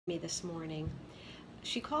me this morning.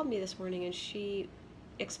 She called me this morning and she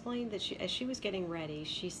explained that as she was getting ready,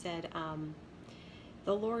 she said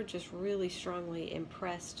the Lord just really strongly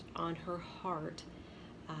impressed on her heart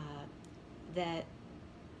uh, that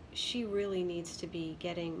she really needs to be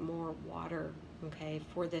getting more water, okay,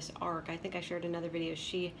 for this ark. I think I shared another video.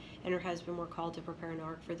 She and her husband were called to prepare an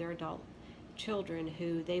ark for their adult children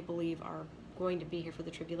who they believe are going to be here for the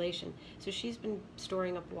tribulation. So she's been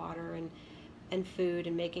storing up water and food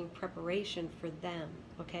and making preparation for them,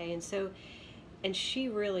 okay? And she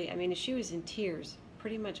really, I mean, she was in tears,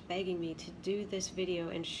 pretty much begging me to do this video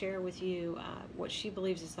and share with you what she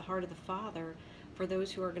believes is the heart of the Father for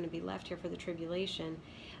those who are going to be left here for the tribulation.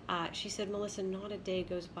 She said, Melissa, not a day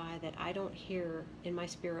goes by that I don't hear in my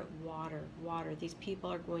spirit water, water. These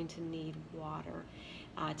people are going to need water,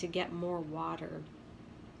 to get more water.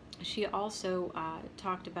 She also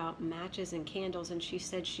talked about matches and candles, and she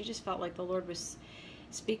said she just felt like the Lord was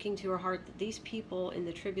speaking to her heart that these people in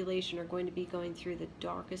the tribulation are going to be going through the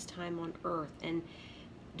darkest time on earth, and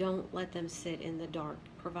don't let them sit in the dark.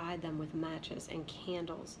 Provide them with matches and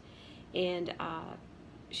candles. And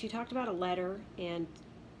she talked about a letter and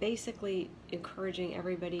basically encouraging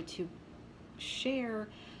everybody to share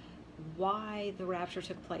why the rapture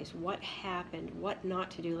took place, what happened, what not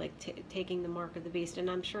to do, like taking the mark of the beast. And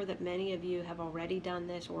I'm sure that many of you have already done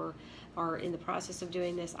this or are in the process of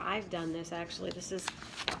doing this. I've done this actually. This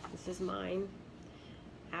is mine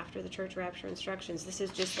after the church rapture instructions. This is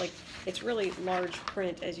just like, it's really large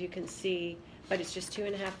print as you can see, but it's just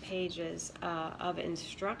 2.5 pages of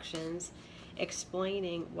instructions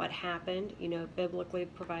explaining what happened, you know, biblically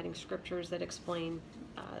providing scriptures that explain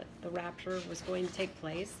the rapture was going to take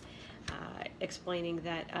place. Explaining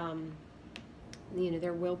that you know,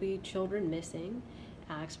 there will be children missing,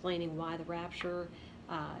 explaining why the rapture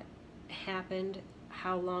happened,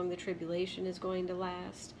 how long the tribulation is going to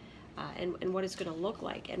last, and what it's going to look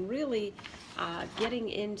like, and really getting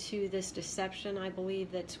into this deception, I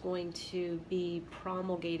believe, that's going to be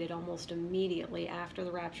promulgated almost immediately after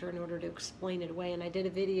the rapture in order to explain it away. And I did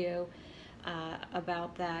a video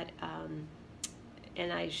about that,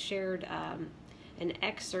 and I shared an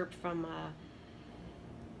excerpt from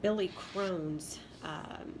Billy Crone's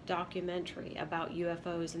documentary about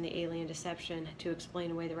UFOs and the alien deception to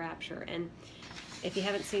explain away the rapture. And if you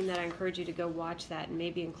haven't seen that, I encourage you to go watch that and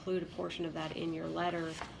maybe include a portion of that in your letter.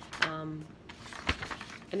 I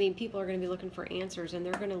mean, people are going to be looking for answers, and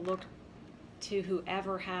they're going to look to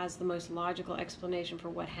whoever has the most logical explanation for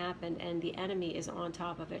what happened, and the enemy is on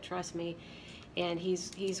top of it, trust me. And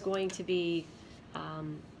he's going to be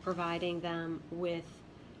providing them with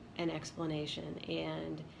an explanation,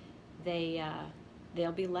 and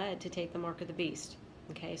they'll be led to take the mark of the beast.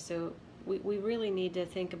 Okay, so we really need to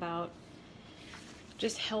think about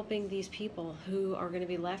just helping these people who are going to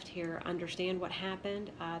be left here understand what happened.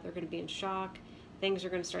 They're going to be in shock. Things are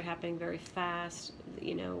going to start happening very fast.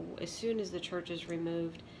 You know, as soon as the church is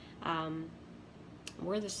removed,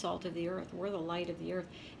 we're the salt of the earth. We're the light of the earth.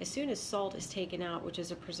 As soon as salt is taken out, which is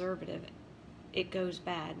a preservative, it goes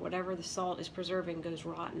bad. Whatever the salt is preserving goes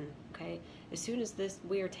rotten, okay? As soon as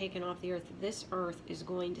we are taken off the earth, this earth is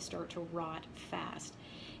going to start to rot fast.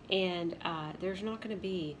 And there's not going to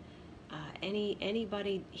be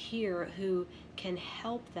anybody here who can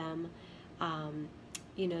help them.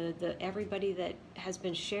 You know, everybody that has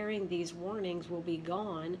been sharing these warnings will be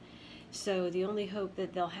gone. So the only hope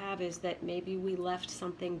that they'll have is that maybe we left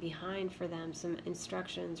something behind for them, some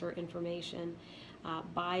instructions or information.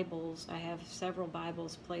 Bibles. I have several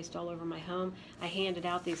Bibles placed all over my home. I handed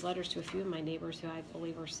out these letters to a few of my neighbors who I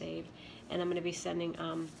believe are saved, and I'm going to be sending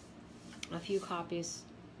a few copies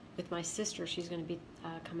with my sister. She's going to be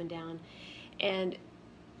coming down. And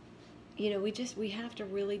you know, we have to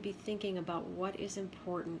really be thinking about what is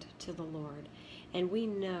important to the Lord, and we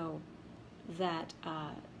know that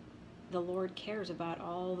the Lord cares about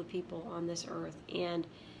all the people on this earth. And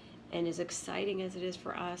as exciting as it is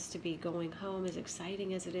for us to be going home, as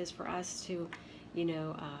exciting as it is for us to, you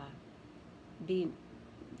know, be,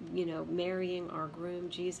 you know, marrying our groom,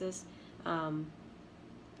 Jesus,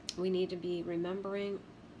 we need to be remembering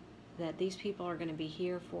that these people are going to be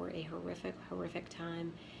here for a horrific, horrific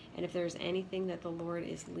time. And if there's anything that the Lord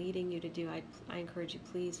is leading you to do, I encourage you,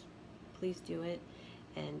 please do it.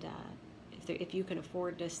 And if you can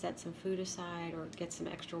afford to set some food aside or get some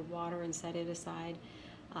extra water and set it aside,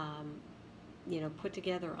 you know, put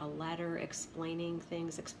together a letter explaining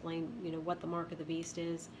things, you know, what the mark of the beast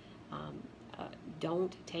is.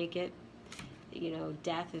 Don't take it. You know,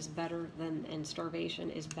 death is better than, and starvation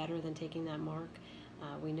is better than taking that mark.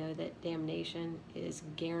 We know that damnation is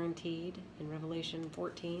guaranteed in Revelation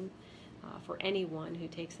 14. for anyone who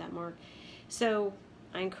takes that mark. So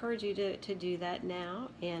I encourage you to do that now.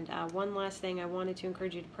 And one last thing, I wanted to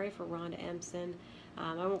encourage you to pray for Rhonda Empson.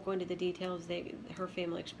 I won't go into the details. Her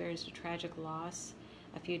family experienced a tragic loss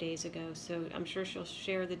a few days ago, so I'm sure she'll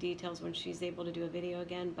share the details when she's able to do a video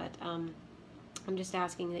again. But I'm just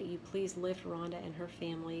asking that you please lift Rhonda and her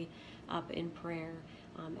family up in prayer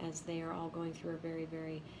as they are all going through a very,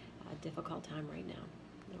 very difficult time right now.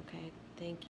 Okay, thank you.